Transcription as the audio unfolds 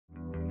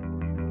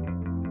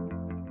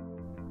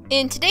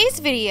In today's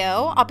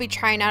video, I'll be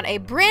trying out a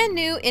brand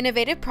new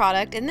innovative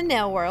product in the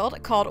nail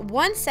world called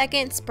 1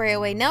 Second Spray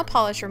Away Nail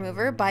Polish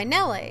Remover by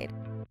Nail-Aid.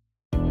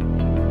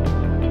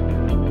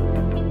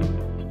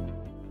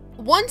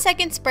 1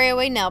 Second Spray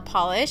Away Nail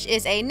Polish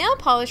is a nail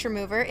polish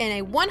remover in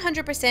a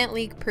 100%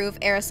 leak-proof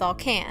aerosol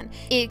can.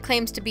 It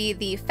claims to be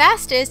the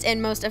fastest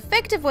and most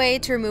effective way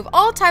to remove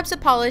all types of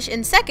polish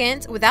in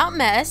seconds without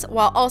mess,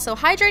 while also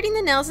hydrating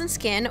the nails and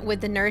skin with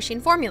the nourishing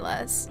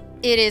formulas.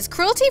 It is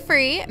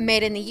cruelty-free,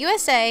 made in the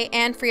USA,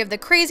 and free of the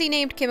crazy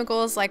named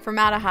chemicals like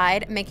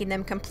formaldehyde, making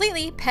them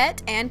completely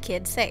pet and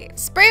kid safe.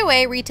 Spray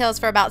Away retails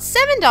for about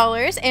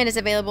 $7 and is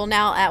available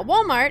now at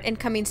Walmart and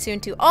coming soon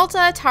to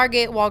Ulta,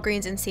 Target,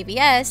 Walgreens, and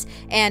CVS,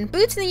 and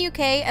Boots in the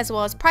UK as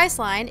well as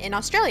Priceline in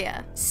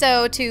Australia.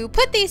 So to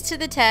put these to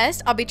the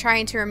test, I'll be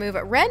trying to remove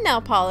red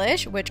nail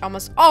polish, which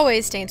almost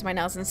always stains my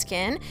nails and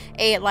skin,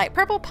 a light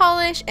purple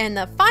polish, and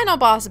the final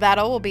boss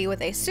battle will be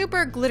with a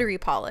super glittery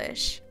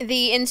polish.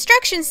 The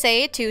instructions say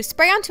to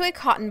spray onto a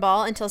cotton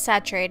ball until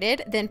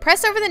saturated, then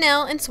press over the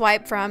nail and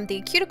swipe from the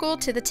cuticle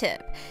to the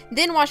tip.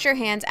 Then wash your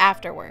hands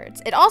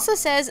afterwards. It also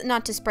says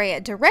not to spray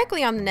it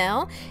directly on the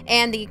nail,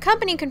 and the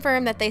company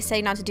confirmed that they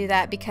say not to do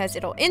that because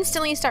it'll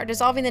instantly start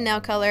dissolving the nail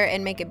color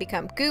and make it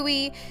become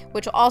gooey,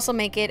 which will also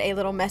make it a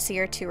little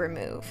messier to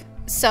remove.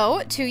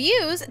 So, to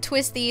use,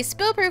 twist the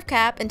spill-proof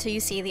cap until you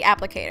see the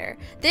applicator.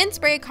 Then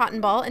spray a cotton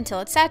ball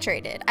until it's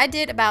saturated. I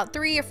did about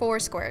 3 or 4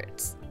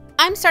 squirts.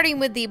 I'm starting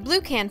with the blue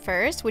can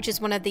first, which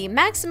is one of the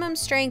maximum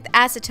strength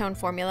acetone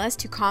formulas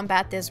to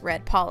combat this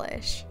red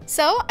polish.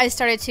 So I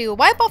started to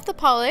wipe off the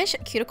polish,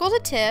 cuticle to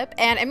tip,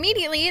 and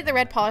immediately the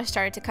red polish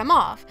started to come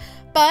off.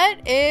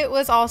 But it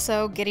was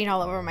also getting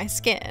all over my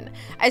skin.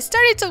 I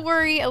started to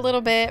worry a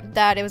little bit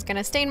that it was going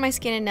to stain my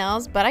skin and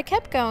nails, but I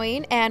kept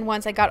going, and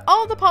once I got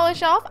all the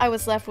polish off, I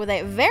was left with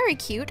a very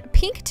cute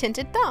pink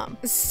tinted thumb.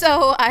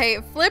 So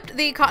I flipped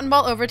the cotton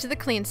ball over to the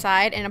clean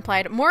side and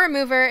applied more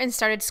remover and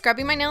started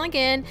scrubbing my nail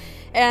again,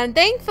 and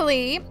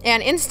thankfully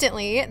and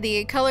instantly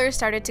the color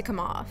started to come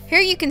off.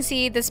 Here you can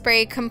see the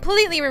spray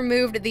completely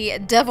removed the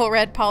devil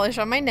red polish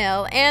on my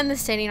nail and the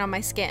staining on my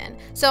skin.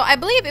 So I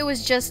believe it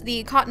was just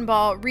the cotton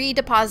ball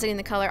depositing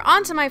the color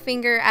onto my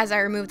finger as I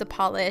removed the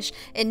polish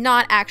and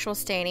not actual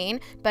staining,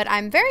 but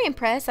I'm very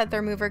impressed that the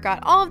remover got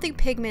all of the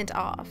pigment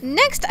off.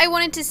 Next, I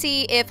wanted to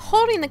see if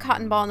holding the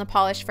cotton ball in the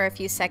polish for a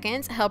few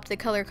seconds helped the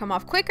color come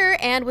off quicker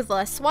and with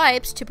less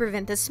swipes to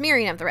prevent the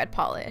smearing of the red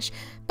polish.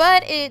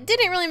 But it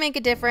didn't really make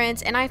a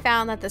difference, and I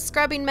found that the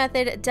scrubbing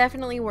method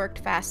definitely worked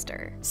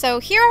faster. So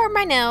here are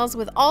my nails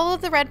with all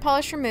of the red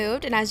polish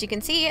removed, and as you can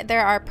see,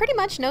 there are pretty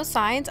much no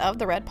signs of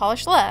the red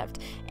polish left.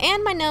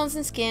 And my nails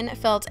and skin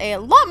felt a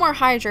lot more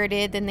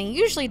hydrated than they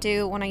usually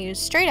do when I use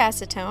straight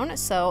acetone,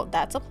 so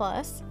that's a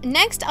plus.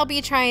 Next, I'll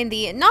be trying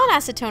the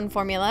non-acetone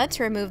formula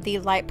to remove the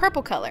light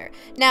purple color.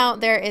 Now,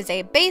 there is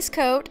a base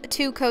coat,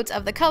 2 coats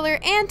of the color,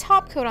 and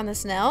top coat on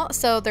this nail,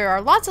 so there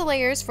are lots of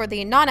layers for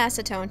the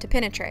non-acetone to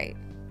penetrate.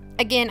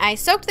 Again, I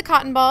soaked the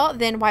cotton ball,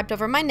 then wiped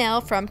over my nail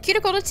from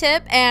cuticle to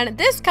tip, and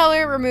this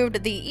color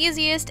removed the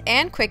easiest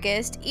and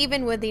quickest,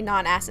 even with the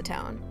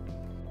non-acetone.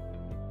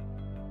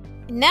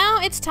 Now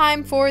it's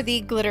time for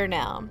the glitter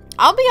nail.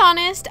 I'll be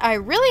honest, I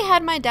really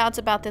had my doubts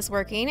about this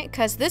working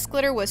because this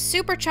glitter was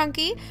super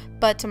chunky,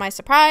 but to my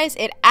surprise,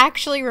 it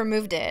actually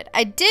removed it.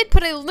 I did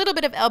put a little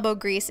bit of elbow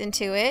grease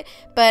into it,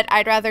 but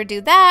I'd rather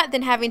do that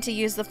than having to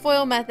use the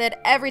foil method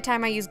every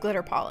time I use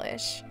glitter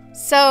polish.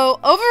 So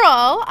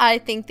overall,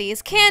 I think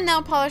these can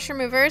nail polish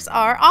removers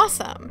are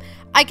awesome.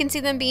 I can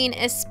see them being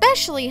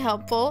especially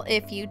helpful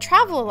if you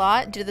travel a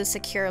lot due to the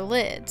secure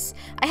lids.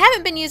 I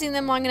haven't been using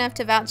them long enough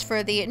to vouch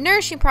for the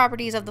nourishing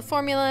properties of the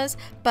formulas,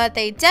 but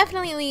they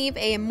definitely leave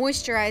a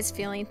moisturized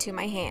feeling to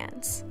my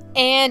hands.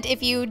 And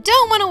if you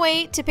don't want to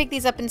wait to pick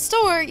these up in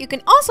store, you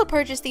can also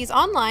purchase these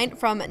online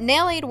from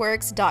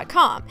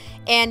nailaidworks.com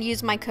and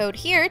use my code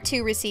here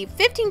to receive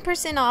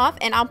 15% off,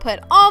 and I'll put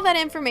all that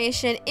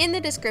information in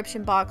the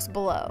description box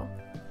below.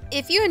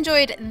 If you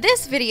enjoyed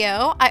this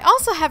video, I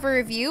also have a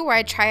review where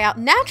I try out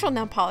natural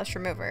nail polish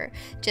remover.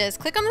 Just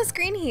click on the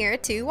screen here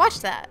to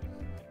watch that.